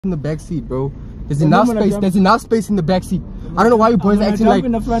in the back seat, bro. There's enough space. There's enough space in the back seat. I don't know why you boys are acting like.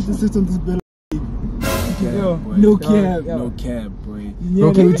 In the front to sit on this bill. No cab, no cab, boy.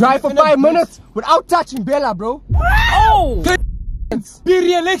 Bro, can we drive for 5 minutes without touching Bella, bro? Oh! Be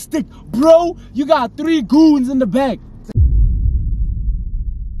realistic, bro. You got 3 goons in the back.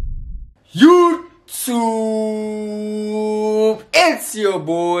 YouTube, it's your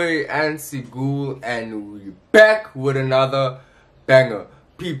boy Ghoul, and we're back with another banger.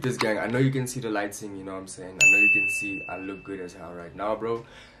 Peep this, gang. I know you can see the lighting, you know what I'm saying? I know you can see I look good as hell right now, bro.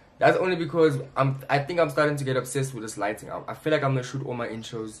 That's only because I think I'm starting to get obsessed with this lighting. I feel like I'm gonna shoot all my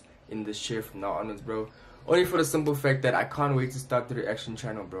intros in this chair from now onwards, bro. Only for the simple fact that I can't wait to start the reaction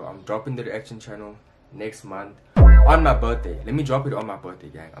channel, bro. I'm dropping the reaction channel next month on my birthday. Let me drop it on my birthday,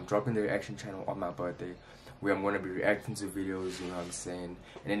 gang. I'm dropping the reaction channel on my birthday, where I'm gonna be reacting to videos, you know what I'm saying?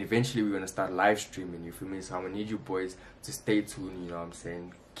 And then eventually we're gonna start live streaming, you feel me? So I'm gonna need you boys to stay tuned, you know what I'm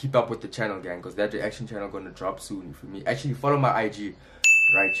saying? Keep up with the channel, gang, because that reaction channel gonna drop soon, you feel me? Actually, follow my IG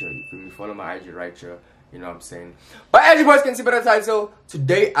right here, you feel me? Follow my IG right here, you know what I'm saying? But as you boys can see by the title,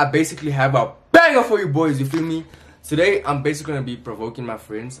 today I basically have a banger for you boys, you feel me? Today I'm basically gonna be provoking my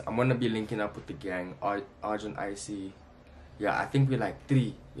friends. I'm gonna be linking up with the gang, Arjun, IC. Yeah, I think we're like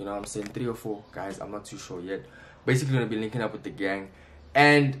 3, you know what I'm saying? 3 or 4 guys, I'm not too sure yet. Basically gonna be linking up with the gang.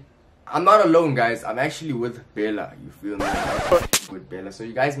 And I'm not alone, guys. I'm actually with Bella, you feel me? With Bella. So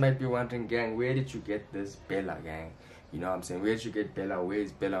you guys might be wondering, gang, where did you get this Bella, gang? You know what I'm saying? Where did you get Bella? Where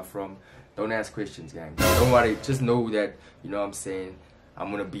is Bella from? Don't ask questions, gang. Don't worry, just know that, you know what I'm saying, I'm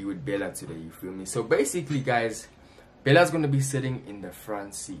gonna be with Bella today, you feel me? So basically, guys, Bella's gonna be sitting in the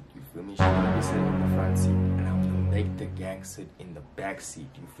front seat, you feel me? She's gonna be sitting in the front seat, and I'm gonna make the gang sit in the back seat,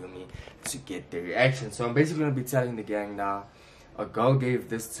 you feel me? To get the reaction. So I'm basically gonna be telling the gang now, a girl gave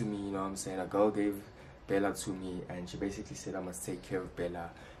this to me, you know what I'm saying? A girl gave Bella to me, and she basically said I must take care of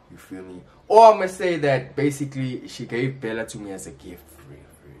Bella, you feel me? Or I'm gonna say that basically she gave Bella to me as a gift,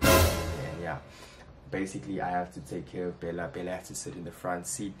 and yeah, basically I have to take care of Bella. Bella has to sit in the front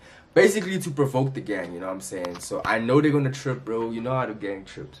seat, basically to provoke the gang, you know what I'm saying? So I know they're gonna trip, bro. You know how the gang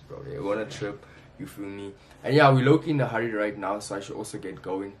trips, bro. They're gonna trip, you feel me? And yeah, we're low-key in a hurry right now, so I should also get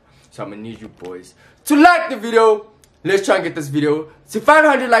going. So I'm gonna need you boys to like the video. Let's try and get this video to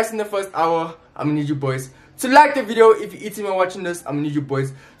 500 likes in the first hour. I'm gonna need you boys to like the video if you're eating while watching this. I'm gonna need you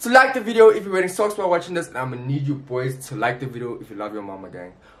boys to like the video if you're wearing socks while watching this. And I'm gonna need you boys to like the video if you love your mama,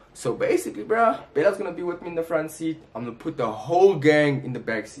 gang. So basically, bro, Bella's gonna be with me in the front seat. I'm gonna put the whole gang in the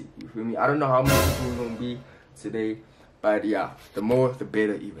back seat, you feel me? I don't know how many people are gonna be today, but yeah, the more the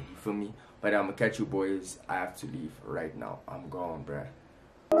better even, you feel me? But I'm gonna catch you boys. I have to leave right now. I'm gone, bruh.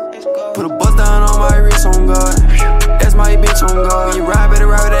 Put a bust down on my wrist, on God. That's my bitch, on God. When you ride, better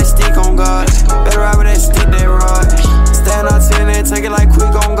ride with that stick, on God. Better ride with that stick, that rod. Stand out 10 and take it like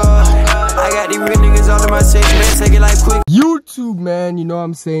quick, on God. I got these real niggas all in my section, man. Take it like quick. YouTube, man, you know what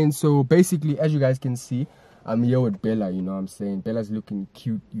I'm saying? So basically, as you guys can see, I'm here with Bella, you know what I'm saying? Bella's looking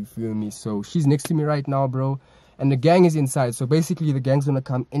cute, you feel me? So she's next to me right now, bro. And the gang is inside. So basically, the gang's gonna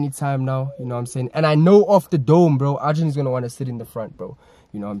come anytime now, you know what I'm saying? And I know off the dome, bro, Arjun is gonna wanna sit in the front, bro.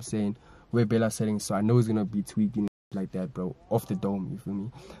 You know what I'm saying? Where Bella's sitting, so I know he's gonna be tweaking like that, bro. Off the dome, you feel me?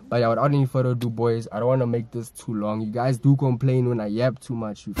 But yeah, without any further ado, boys, I don't wanna make this too long. You guys do complain when I yap too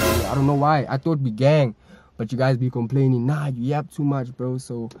much, you feel me? I don't know why. I thought we gang, but you guys be complaining, nah, you yap too much, bro.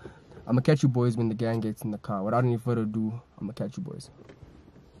 So I'm gonna catch you boys when the gang gets in the car. Without any further ado, I'm gonna catch you boys.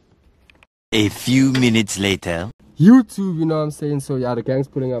 A few minutes later. YouTube, you know what I'm saying? So yeah, the gang's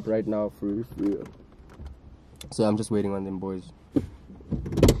pulling up right now for real. So I'm just waiting on them boys.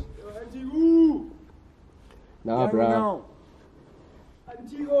 Nah, bro.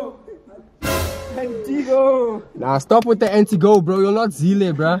 Antigo. Nah, stop with the anti-go, bro. You're not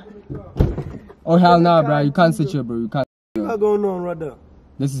Zile, bro. Oh hell nah, bro. You can't sit here, bro. You can't. What's going on right there?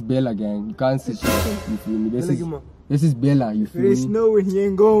 This is Bella, gang. You can't sit here. You feel me? This is Bella. You feel me? There's snowing. He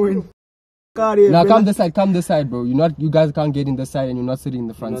ain't going. Here, now come this side. Come this side, bro. You guys can't get in this side, and you're not sitting in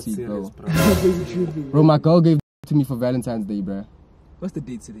the front seat, serious, bro. Bro, my girl gave to me for Valentine's Day, bro. What's the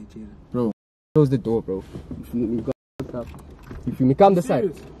date today, Jada? Bro, close the door, bro. You feel me? You feel me? Come this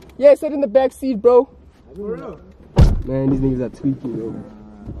side. Yeah, sit in the back seat, bro. For real? Man, these niggas are tweaking, bro.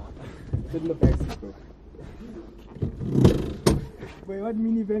 Sit in the back seat, bro. Wait, what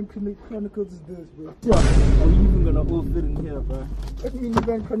minivan chronicles is this, bro? Yeah. Are we even gonna all fit in here, bro? What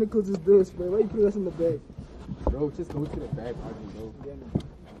minivan chronicles is this, bro? Why you put us in the back? Bro, just go to the back, bro.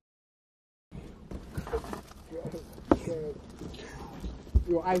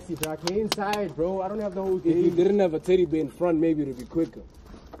 Yo, Icy, bro. I came inside, bro. I don't have the whole thing. If you didn't have a teddy bear in front, maybe it'd be quicker.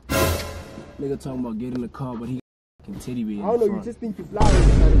 Nigga talking about getting in the car, but he Teddy bear. I don't know, you just think you fly all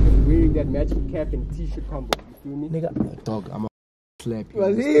the time just wearing that matching cap and t-shirt combo. You feel me? Nigga, dog, I'm a slap you. It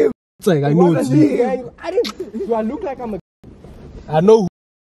was him. It's like, I know it's you. Gang. I didn't. Do I look like I'm a? I know.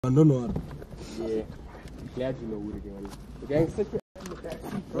 I don't know. Yeah. Glad you know who the gang is. The gang sit your ass in the back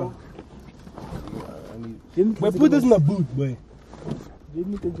seat, bro. Wait, put this in the boot, boy. Let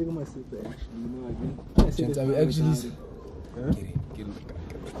me take my seat there. Actually, you know, Gents, I will actually. Get it.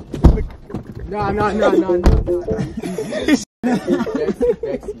 Nah. Backseat. I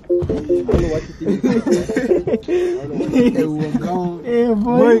don't know what you think. Hey,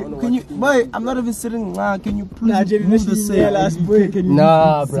 Boy, can you, boy, I'm not even sitting. Can you please move the seat?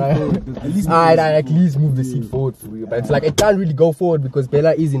 Nah, bro. At least move the seat forward for you. But it's like, it can't really go forward because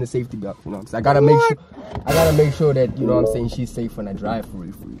Bella is in a safety belt, you know. So I gotta make sure that, you know what I'm saying, she's safe when I drive for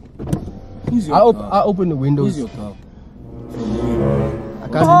you. I open the windows. Who's your car?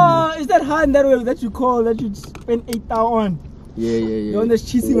 Oh, is that hand that way that you call that you spend 8 hours on? Yeah. The one that's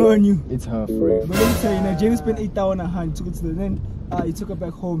cheating on you. It's her for real. But let me tell you, Jenny spent 8 hours on her hand, took it to the then he took her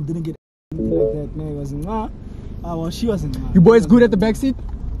back home, didn't get anything like that. Nah, he wasn't well, she wasn't You boys good at the backseat?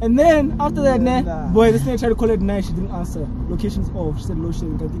 And then after that, boy, this thing I tried to call her at night, she didn't answer. Location's off. She said low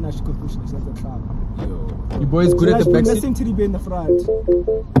shedding. I think now she could push it. She has a trap. You boys good at the That backseat? same teddy bear in the front.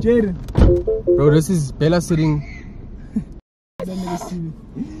 Jaden. Bro, this is Bella sitting. That nigga see me.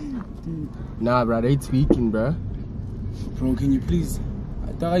 Nah, bro, they tweaking, bro. Bro, can you please?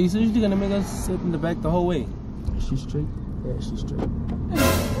 I thought you said you're gonna make us sit in the back the whole way. She's straight. Yeah, she's straight.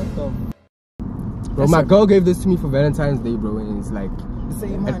 What the? Bro, my girl gave this to me for Valentine's Day, bro, and it's like, The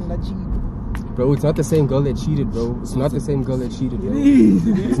same hand that cheated. bro, it's not the same girl that cheated, bro. It's not the same girl that cheated, bro. It is.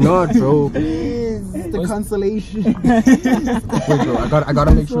 It's not, bro. It's the consolation. Wait, bro, I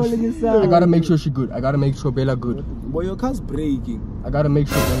gotta make sure. Consoling yourself. I gotta make sure she good. I gotta make sure Bella good. Boy, your car's breaking. I gotta make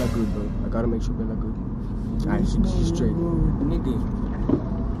sure Bella good, bro. I gotta make sure Bella good. Alright, she's straight. Nigga.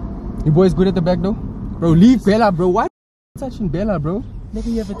 You boys good at the back though? Bro, leave Bella, bro. Why touching Bella, bro? Nigga,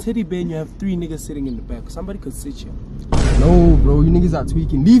 you have a teddy bear and you have 3 niggas sitting in the back. Somebody could sit you. No, bro, you niggas are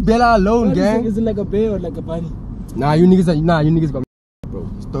tweaking. Leave Bella alone, gang. Is it like a bear or like a bunny? Nah, you niggas got me, bro.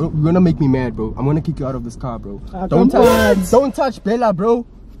 You're gonna make me mad, bro. I'm gonna kick you out of this car, bro. Don't touch Bella, bro.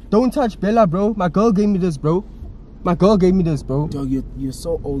 Don't touch Bella, bro. My girl gave me this, bro. My girl gave me this, bro. Dog, you're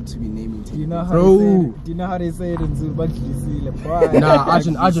so old to be naming teddy bears. Bro. Do you know how they say it in Zubaki? Nah,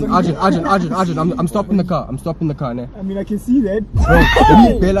 Arjun, I'm stopping the car. I'm stopping the car, nah. I mean, I can see that. Bro,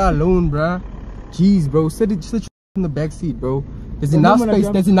 leave Bella alone, bro. Jeez, bro. Sit in the back seat, bro. There's enough space.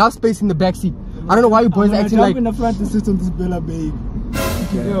 There's enough space in the back seat. I don't know why you boys acting like. in the front to sit on this Bella, babe.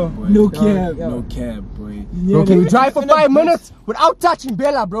 Boy. No cab. No cab, boy. Bro, can you drive for 5 minutes without touching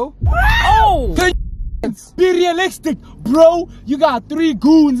Bella, bro? Oh! Be realistic, bro. You got 3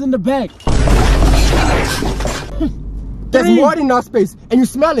 goons in the back. There's more than enough space. And you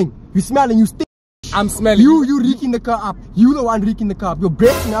smelling. You stink. I'm smelling. You reeking the car up. You the one reeking the car up. Your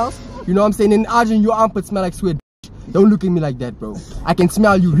breath smells. You know what I'm saying? In Arjun, your armpit smell like sweat. Don't look at me like that, bro. I can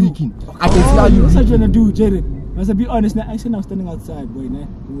smell you reeking. I can smell you What's I reeking. trying to do, Jaden? Let's be honest, I said I'm standing outside, boy. We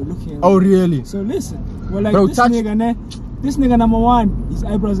were looking at Oh, really? So listen, we're like, Bro, this nigga, number 1, his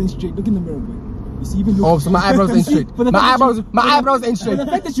eyebrows ain't straight. Look in the mirror, boy. You see, even Oh, so my eyebrows ain't straight. My eyebrows ain't straight. The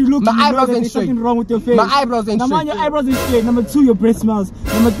fact that you look, my you know eyebrows that ain't there's straight. something wrong with your face. My eyebrows ain't Number 1, straight. your eyebrows ain't straight. Number 2, your breath smells.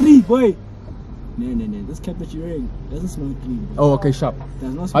 Number 3, boy. No. This cap that you're wearing doesn't smell clean. Oh, okay, sharp.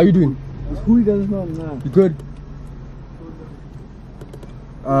 Does not How you doing? Who doesn't smell now? You good?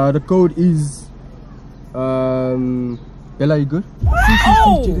 The code is Bella, you good?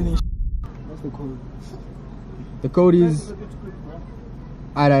 That's the code. The code is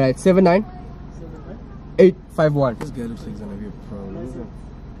alright, 79851. This guy looks like he's gonna be a pro.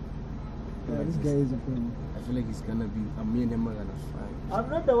 Yeah, this guy is a problem. I feel like he's gonna be. Me and him are gonna fight. I'm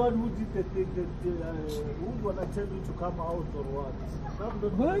not the one who did the thing who gonna tell you to come out or what. I'm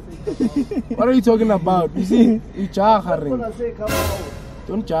not What? gonna say come out. What are you talking about? You see, you I'm jaha. gonna say come out.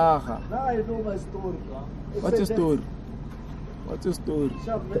 Don't jaha. Now I know my story, bro. What's your story? What's your story?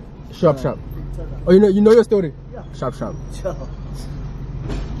 Sharp. Oh, you know your story? Yeah. Sharp. He's gonna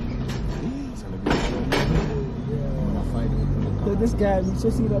be a pro. Wanna fight him. So this guy, we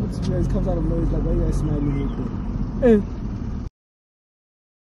just see what happens to you guys, comes out of nowhere, like, why you guys smiling real quick? Hey.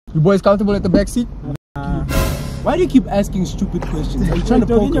 You boys comfortable at the back seat? Why do you keep asking stupid questions? Are you trying to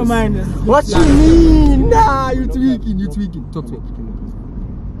Don't in your focus? mind. What you mean? Nah, you tweaking. Talk to me.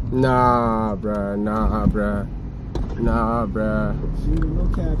 Nah, bruh. No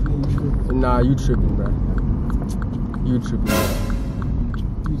cap, man, you true. Nah, you tripping, bruh.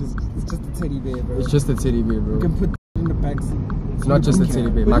 It's just a teddy bear, bro. It's just a teddy bear, You bro. can put it in the back seat. It's not just a teddy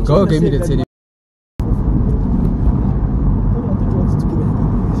bear. My girl gave me the teddy bear.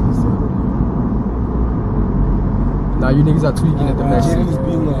 you niggas are tweaking at the match. Jaden is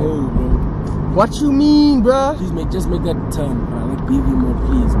being a hoe, bro. What you mean, bruh? Please just make that turn, bro. Like, BV more,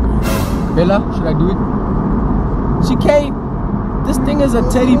 please, bro. Bella, should I do it? She can't. This thing is a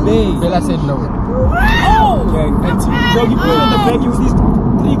teddy bear. Bella said no. Oh! Yeah, auntie. Yo, you put in the bag with these 3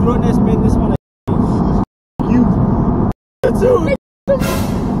 grown-ass men. This one, you. Dude,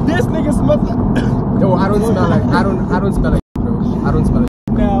 this nigga smells like... Yo, I don't smell like, I don't smell like bro. I don't smell like.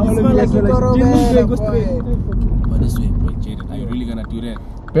 Nah, all of you guys smell like you go straight. But this way, bro, Jaden, are you really gonna do that?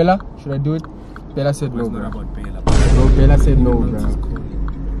 Bella, should I do it? Bella said no, It's not bro. about Bella. Bro, Bella said no, bro. Just call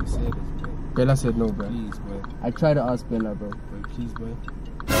him. You said it, bro. Bella said no, bro. Please, bro. I tried to ask Bella, bro. Boy, please, boy.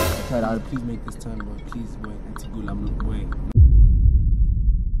 I tried to ask. Please make this turn, boy. Please, boy. Auntie Ghoul, I'm boy.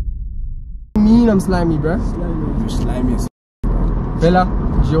 What do you mean I'm slimy, bro? You're slimy as Bella,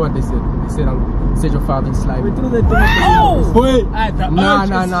 did you hear what they said? They said your father's slimy. We threw that thing at the boy!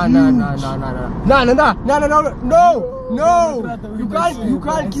 Nah. You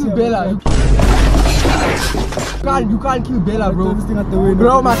can't kill Bella. You can't kill Bella, bro.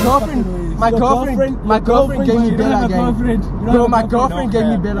 Bro, my girlfriend gave me Bella, gang. Bro, my girlfriend gave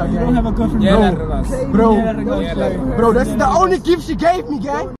me Bella, gang. You don't have a girlfriend. Bro, this is the only gift she gave me,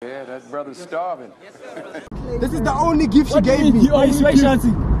 gang. Yeah, that brother's starving. This is the only gift she gave me. Oh, you swear,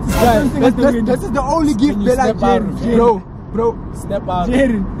 Shanti. This is the only gift Bella gave me. Bro, Step out.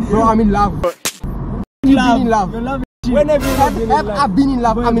 bro, I'm in love. You've been in love. Whenever I've been in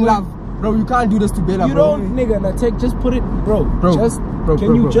love. I'm in love. Bro, you can't do this to Bella, You bro. don't, nigga, now just put it, bro. Bro,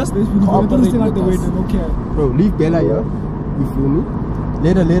 Can you just cooperate out the way, with us? don't care. Bro, leave Bella here. You feel me?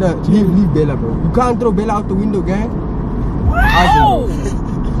 Later, leave Bella, bro. You can't throw Bella out the window, gang. Wow!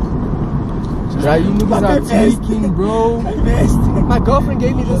 Right, you niggas are taking, bro. My girlfriend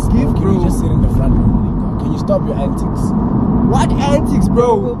gave me this gift, Can bro. you just sit in the front row? Can you stop your antics? What antics,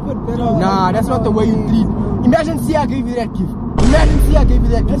 bro? Nah, that's not the way you treat. Imagine Sia gave you that gift. That's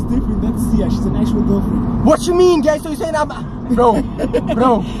different. That's Sia. She's an actual girlfriend. What you mean, guys? So you saying I'm... Bro.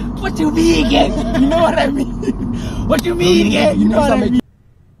 What you mean again? You know what I mean? What you mean again? You know what I mean?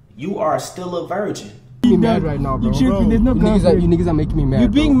 You are still a virgin. You mad right now, bro. You tripping? There's no girlfriend. You niggas are making me mad. You're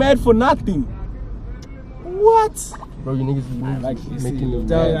being bro. mad for nothing. What? Bro, you niggas making me mad.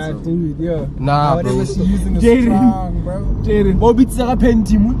 Yeah, dude, yeah. Nah, bro. Whatever she using is strong, bro.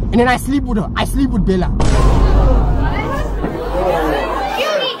 Jaden. And then I sleep with her. I sleep with Bella.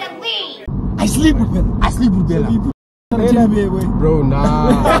 I sleep with Bella. Bro, nah.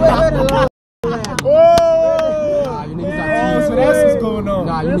 You niggas are So that's what's going on.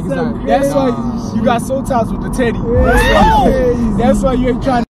 Nah, you niggas are... That's why you got soul ties with the teddy. That's why you ain't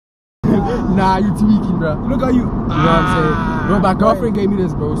trying to... Nah, you tweaking, bro. Look at you. You know what I'm saying? Bro, my girlfriend gave me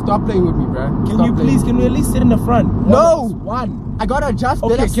this, bro. Stop playing with me, bro. Can we at least sit in the front? No! One. I gotta adjust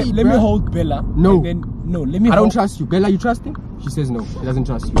Okay, Bella's seat, let me bruh. hold Bella. No. And then, let me I hold. don't trust you. Bella, you trust him? She says no. He doesn't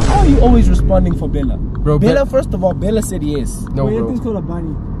trust you. How are you always responding for Bella? Bro, Bella, first of all, Bella said yes. No, Wait, bro. thing's called a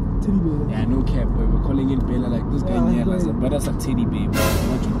bunny. Teddy bear. Yeah, no cap, boy. We're calling it Bella like this guy. Yeah, But that's a teddy baby.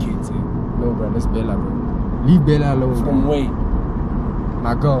 Not your kids, eh? No, bro. That's Bella, bro. Leave Bella alone, From bro. where?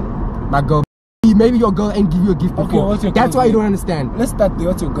 My girl. Maybe your girl ain't give you a gift Okay, before. what's your That's girl's why you name? don't understand. Let's start there.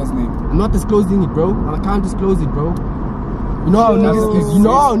 What's your girl's name? I'm not disclosing it, bro. I can't disclose it, bro. You know how niggas is. You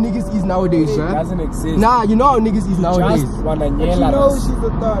know how niggas is nowadays, It right? doesn't exist. Nah, you know how niggas is nowadays. Just wanna You yell at know us. she's a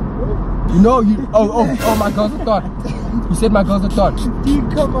thought, bro. You know you. Oh, my girl's a thought. You said my girl's a thought.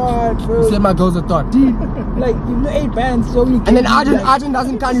 Dude, come on, bro. You said my girl's a thought. Like, you know, 8 bands, so only And then Arjun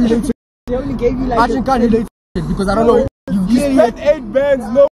doesn't can't relate to. they only gave you like Arjun can't relate to it because I don't know. You spent 8 bands,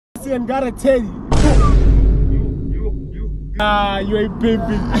 no and gotta tell you. Ah, you ain't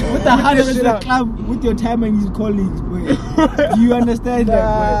pimping. What the hell is the club with your time and his colleagues, boy? Do you understand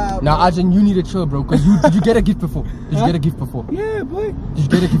that, boy? Now, Arjun, you need to chill, bro. Cause did you get a gift before? Did you get a gift before? Yeah, boy. Did you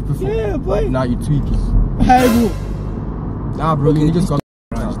get a gift before? Yeah, boy. Nah, you tweaking. Hey, bro. Nah, bro, you niggas got.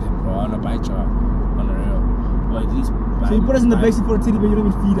 Bro, I wanna bite you on the real. But at least. So you put us in the backseat for a teddy bear, you don't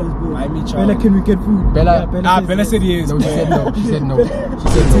even feed us, bro. Buy me chow. Bella, can we get food? Bella. Bella said yes. No, she said no. She said no. She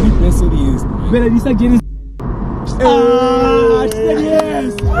said teddy bear said yes. Bella, you start getting. She said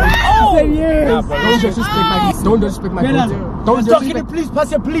yes. She said yes. Nah, bro, Don't disrespect my. Don't disrespect my. Bella, Don't disrespect. please, pass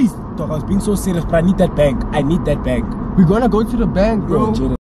your please. Dog, I was being so serious, but I need that bank. I need that bank. We're gonna go to the bank, Bro,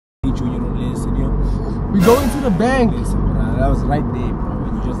 bro. Jaden, you don't listen, yo. We're going to the bank. Listen, bro, that was right there, bro.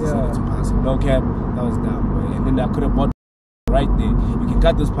 When you just decided to pass it. No cap, that was down, bro. And then I could have bought right there. You can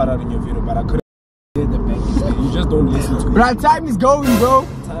cut this part out in your video, but I could have the bank instead. You just don't listen to me. Bro, time is going, bro.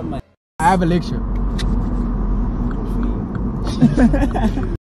 Time, my I have a lecture.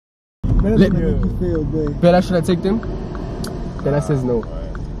 Bella, Let- make you feel, boy. Bella, should I take them? Bella says no.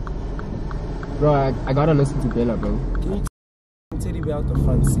 Bro, I gotta listen to Bella, bro. Can you Teddy Bear out the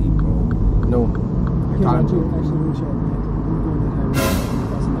front seat, bro? No. I can't.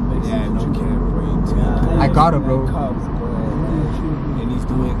 Yeah, no cap, bro. I got it, bro. Cubs, bro. And he's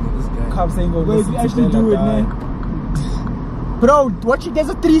doing this guy. Cubs ain't gonna Wait, listen you to actually Bella, do it, dog. man. Bro, watch it. There's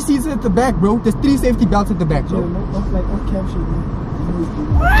a 3 seats at the back, bro. There's 3 safety belts at the back, Yeah, bro. like off cam shit, man.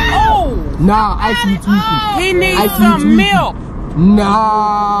 Oh! Nah, I see you tweaking. He needs I see you some tweaking. milk.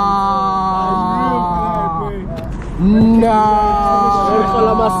 Nah.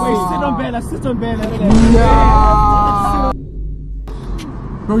 Nah. Wait, sit on Bella, sit on Bella. Nah.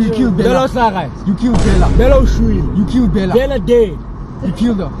 Bro, you killed Bella. You killed Bella. Bella Shui. You killed Bella. Bella dead. You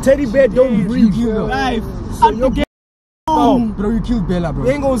killed her. Teddy Bear don't breathe. You killed her. Life. So Bro, you killed Bella, bro.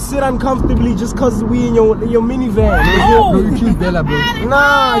 You ain't gonna sit uncomfortably just cause we in your minivan. Bro, you killed Bella, bro.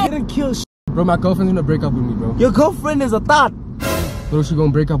 Nah, you didn't kill shit. Bro, my girlfriend's gonna break up with me, bro. Your girlfriend is a thought. Bro, she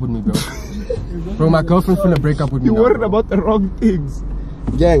gonna break up with me, bro. Bro, my girlfriend's gonna break up with me. You now, worried bro. about the wrong things.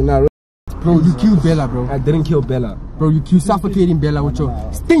 Gang, nah. Bro, you killed Bella, bro. I didn't kill Bella. Bro, you suffocating Bella with your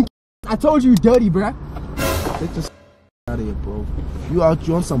stink. I told you dirty, bro. Get this out of here, bro. You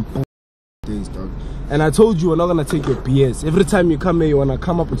on some things, dog. And I told you we're not gonna take your BS. Every time you come here, you wanna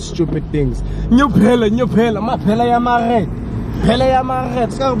come up with stupid things. Nyo phela, ma phela ya maret. Phela ya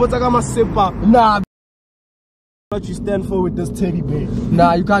maret. Ska botsa ka masepa. Nah, What you stand for with this Teddy Bear?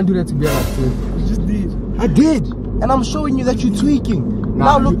 nah, you can't do that to Bella, too. You just did. I did. And I'm showing you that you're tweaking.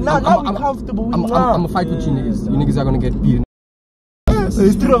 Nah, now look, you- now I'm- we're comfortable. I'm gonna fight with you niggas. You niggas are gonna get beaten. So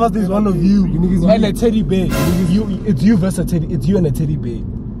it's three of us, there's one of you. You niggas and a teddy bear. It's you versus a teddy. It's you and a teddy bear.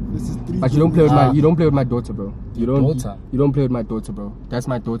 But you don't play with my daughter, bro. You don't Daughter? You don't play with my daughter, bro. That's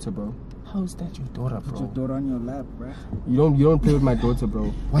my daughter, bro. How is that your daughter, bro? Your daughter on your lap, bruh. You don't play with my daughter, bro.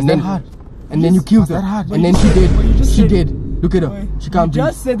 Was and that then hard? And then you killed her. that hard? And then she did. She did. Look at her. She can't breathe.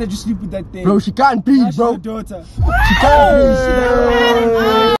 Just said that you sleep with that thing. Bro, she can't breathe, That's bro. your daughter. She can't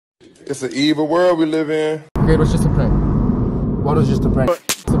breathe. It's an evil world we live in. Okay, it was just a prank. What was just a prank?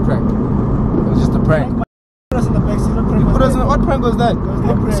 It's a prank. It was just a prank. Put us in the backseat. What prank was that?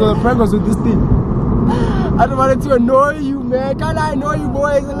 So the prank was with this thing. I just wanted to annoy you, man. Can I annoy you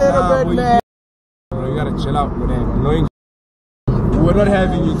boys a little Nah, bit, boy, man? Bro, you gotta chill out with that annoying. We're not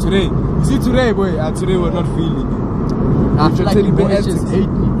having you today. You see today, boy. Today we're not feeling it. I feel like teddy you bear boys just antics. hate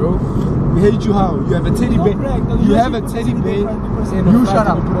me, bro. We hate you how? You have a teddy bear. You have a teddy bear. You shut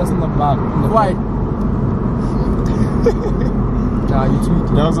up. Put us in the back. Why? Nah, you too.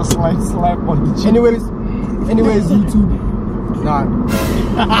 There was a slight slap on the chin. Anyways, YouTube. Nah.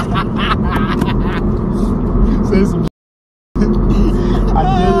 Say some I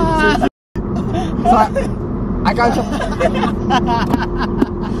dare you to say So I can't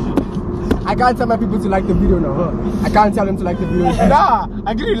I can't tell my people to like the video now, huh? I can't tell them to like the video. Nah,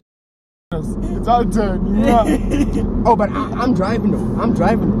 I get it. It's our turn. Yeah. Oh, but I'm driving though. I'm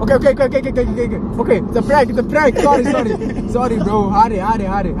driving. Okay. Okay, it's a prank. Sorry, bro. Hurry.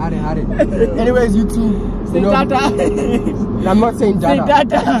 Anyways, YouTube. Say dada. I'm not saying dada. Say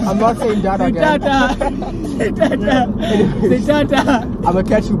dada. I'm not saying dada Say again. dada. Say dada. I'm gonna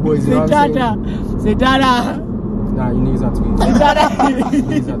catch you boys. You know Say what I'm saying? dada. Say dada. Nah, you niggas are tweeting. Say dada. You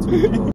niggas are tweeting, bro.